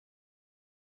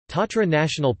Tatra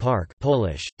National Park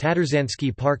Polish,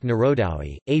 Tatrzański Park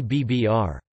Narodowy,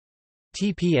 ABBR.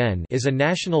 TPN is a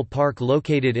national park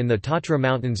located in the Tatra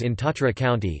Mountains in Tatra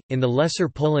County, in the Lesser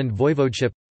Poland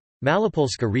Voivodeship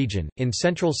Malopolska region, in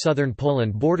central southern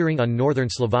Poland bordering on northern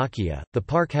Slovakia. The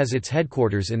park has its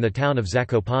headquarters in the town of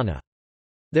Zakopane.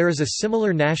 There is a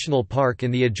similar national park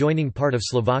in the adjoining part of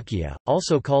Slovakia,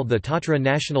 also called the Tatra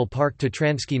National Park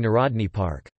Tatranski Narodny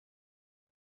Park.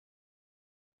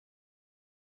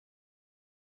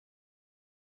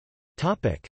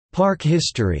 Park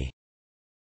history.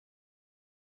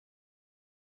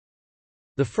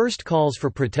 The first calls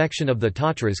for protection of the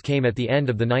Tatras came at the end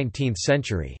of the 19th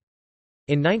century.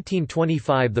 In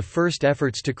 1925 the first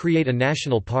efforts to create a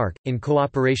national park, in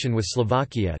cooperation with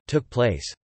Slovakia, took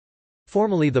place.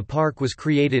 Formally the park was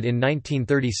created in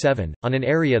 1937, on an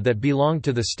area that belonged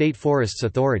to the State Forests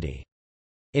Authority.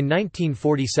 In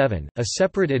 1947, a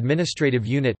separate administrative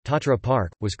unit, Tatra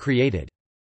Park, was created.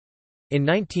 In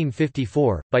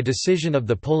 1954, by decision of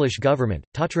the Polish government,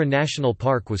 Tatra National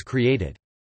Park was created.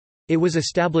 It was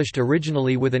established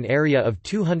originally with an area of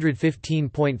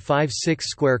 215.56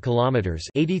 square kilometers,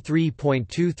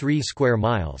 83.23 square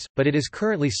miles, but it is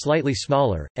currently slightly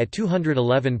smaller at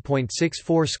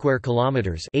 211.64 square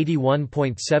kilometers,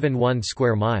 81.71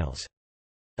 square miles.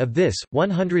 Of this,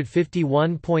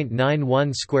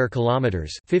 151.91 square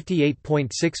kilometers,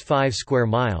 58.65 square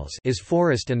miles is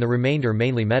forest and the remainder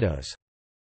mainly meadows.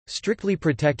 Strictly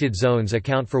protected zones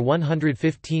account for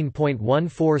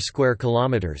 115.14 square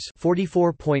kilometers,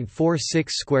 44.46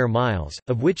 square miles,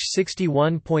 of which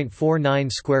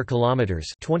 61.49 square kilometers,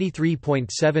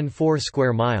 23.74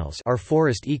 square miles are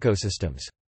forest ecosystems.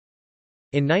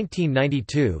 In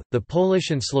 1992, the Polish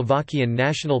and Slovakian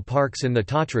national parks in the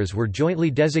Tatras were jointly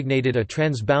designated a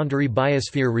transboundary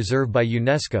biosphere reserve by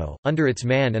UNESCO, under its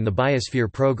Man and the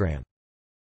Biosphere program.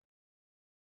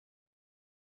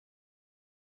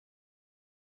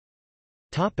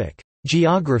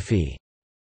 Geography.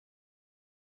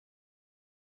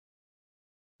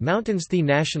 Mountains. The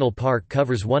national park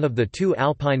covers one of the two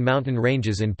alpine mountain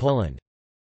ranges in Poland.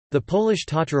 The Polish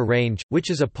Tatra Range, which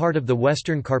is a part of the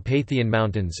Western Carpathian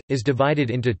Mountains, is divided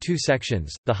into two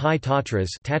sections, the High Tatras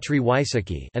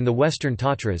and the Western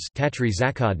Tatras Tatry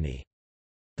Zachodni.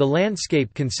 The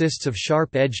landscape consists of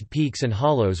sharp-edged peaks and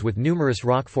hollows with numerous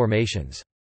rock formations.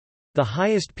 The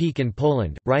highest peak in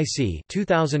Poland, Rysy,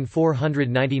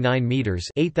 2,499 meters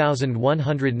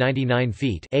 (8,199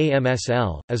 feet)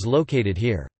 AMSL, is located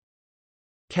here.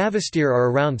 Cavestir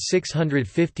are around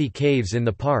 650 caves in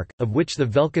the park, of which the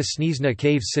Wielka Śnieżna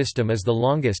cave system is the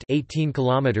longest, 18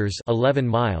 kilometers (11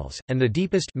 miles), and the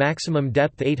deepest, maximum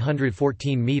depth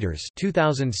 814 meters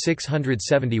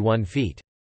 (2,671 feet).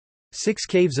 6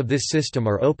 caves of this system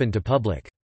are open to public.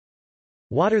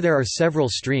 Water. There are several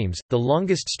streams, the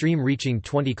longest stream reaching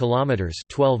 20 kilometers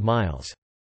 (12 miles).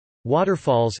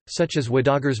 Waterfalls, such as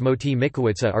Wodogórzmoty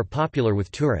Mikowice, are popular with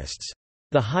tourists.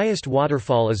 The highest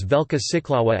waterfall is Wielka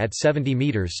Cyklawa at 70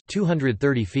 meters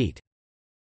 (230 feet).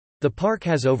 The park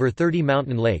has over 30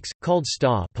 mountain lakes, called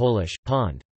sta Polish,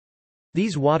 pond.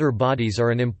 These water bodies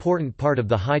are an important part of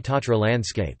the High Tatra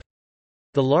landscape.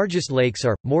 The largest lakes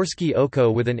are, Morskie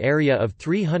Oko with an area of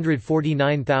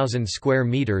 349,000 square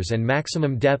meters and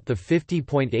maximum depth of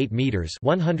 50.8 meters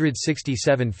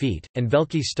 167 feet, and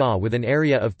Wielki Sta with an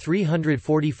area of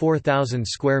 344,000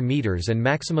 square meters and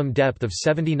maximum depth of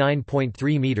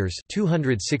 79.3 meters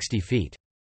 260 feet.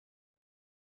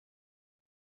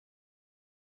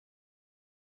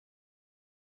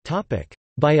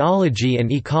 Biology and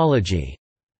ecology.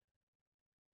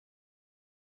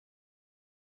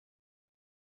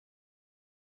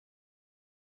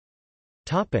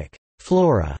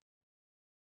 Flora.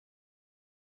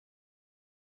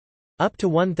 Up to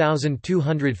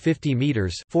 1,250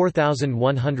 meters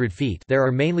 (4,100 feet), there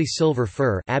are mainly silver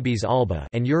fir Abies alba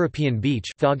and European beech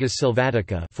Fagus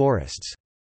sylvatica forests.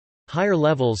 Higher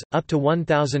levels, up to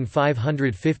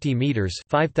 1,550 meters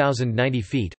 (5,090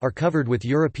 feet), are covered with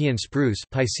European spruce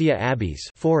Picea abies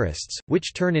forests,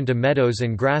 which turn into meadows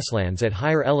and grasslands at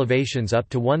higher elevations up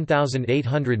to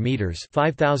 1,800 meters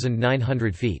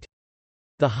 (5,900 feet).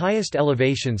 The highest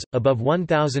elevations, above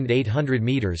 1,800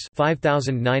 meters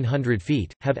 (5,900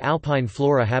 feet), have alpine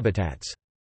flora habitats.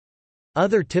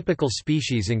 Other typical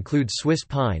species include Swiss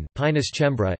pine Pinus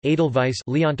chembra, Edelweiss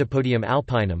Leontopodium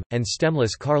alpinum, and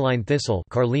stemless carline thistle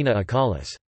Carlina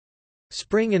acaulis.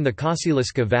 Spring in the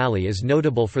Kasilyska Valley is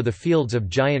notable for the fields of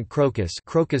giant crocus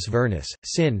Crocus vernus,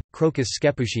 Sin, Crocus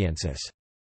skepusiensis.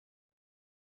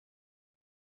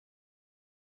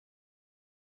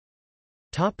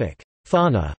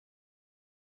 Fauna.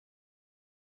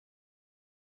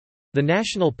 The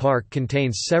national park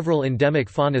contains several endemic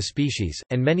fauna species,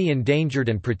 and many endangered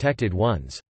and protected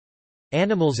ones.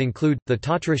 Animals include, the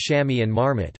Tatra chamois and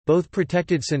marmot, both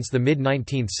protected since the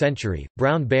mid-19th century,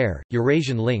 brown bear,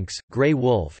 Eurasian lynx, grey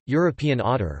wolf, European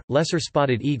otter, lesser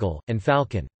spotted eagle, and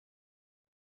falcon.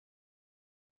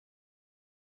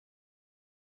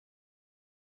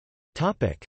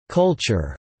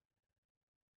 Culture.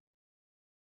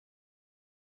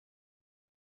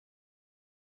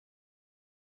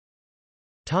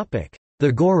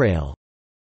 The Górale.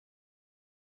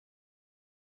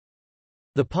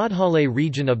 The Podhale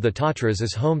region of the Tatras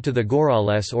is home to the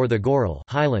Górales or the Górale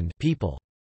highland people.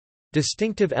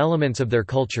 Distinctive elements of their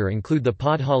culture include the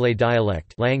Podhale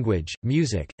dialect, language,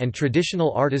 music, and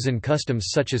traditional artisan customs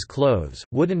such as clothes,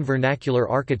 wooden vernacular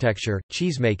architecture,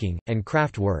 cheesemaking, and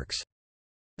craft works.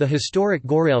 The historic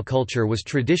Górale culture was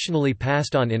traditionally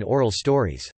passed on in oral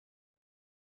stories.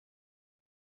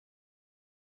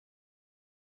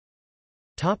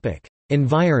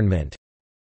 Environment.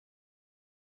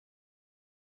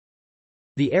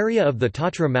 The area of the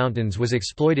Tatra Mountains was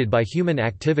exploited by human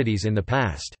activities in the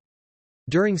past.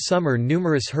 During summer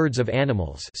numerous herds of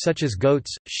animals such as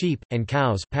goats, sheep, and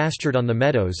cows pastured on the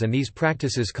meadows, and these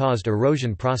practices caused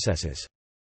erosion processes.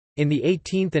 In the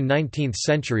 18th and 19th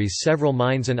centuries several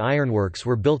mines and ironworks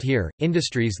were built here,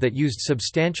 industries that used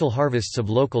substantial harvests of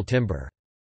local timber.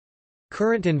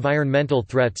 Current environmental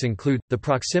threats include, the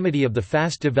proximity of the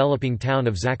fast-developing town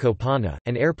of Zakopane,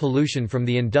 and air pollution from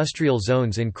the industrial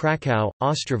zones in Kraków,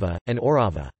 Ostrava, and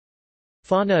Orava.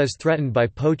 Fauna is threatened by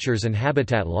poachers and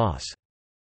habitat loss.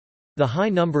 The high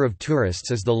number of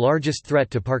tourists is the largest threat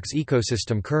to park's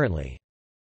ecosystem currently.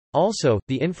 Also,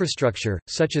 the infrastructure,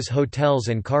 such as hotels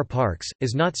and car parks,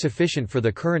 is not sufficient for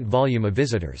the current volume of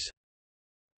visitors.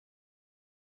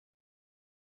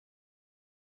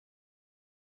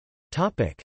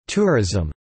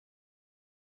 Tourism.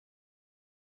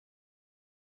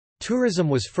 Tourism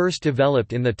was first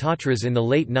developed in the Tatras in the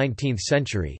late 19th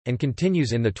century, and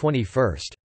continues in the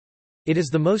 21st. It is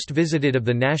the most visited of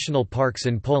the national parks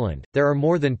in Poland. There are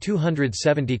more than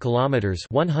 270 kilometers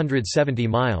 (170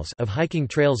 miles) of hiking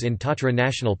trails in Tatra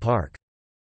National Park.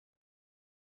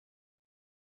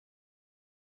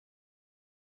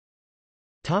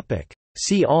 Topic: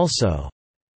 See also: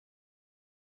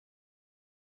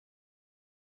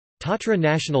 Tatra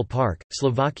National Park,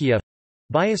 Slovakia,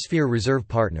 Biosphere Reserve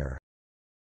Partner.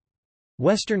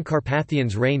 Western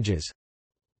Carpathians Ranges.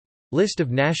 List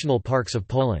of national parks of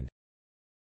Poland.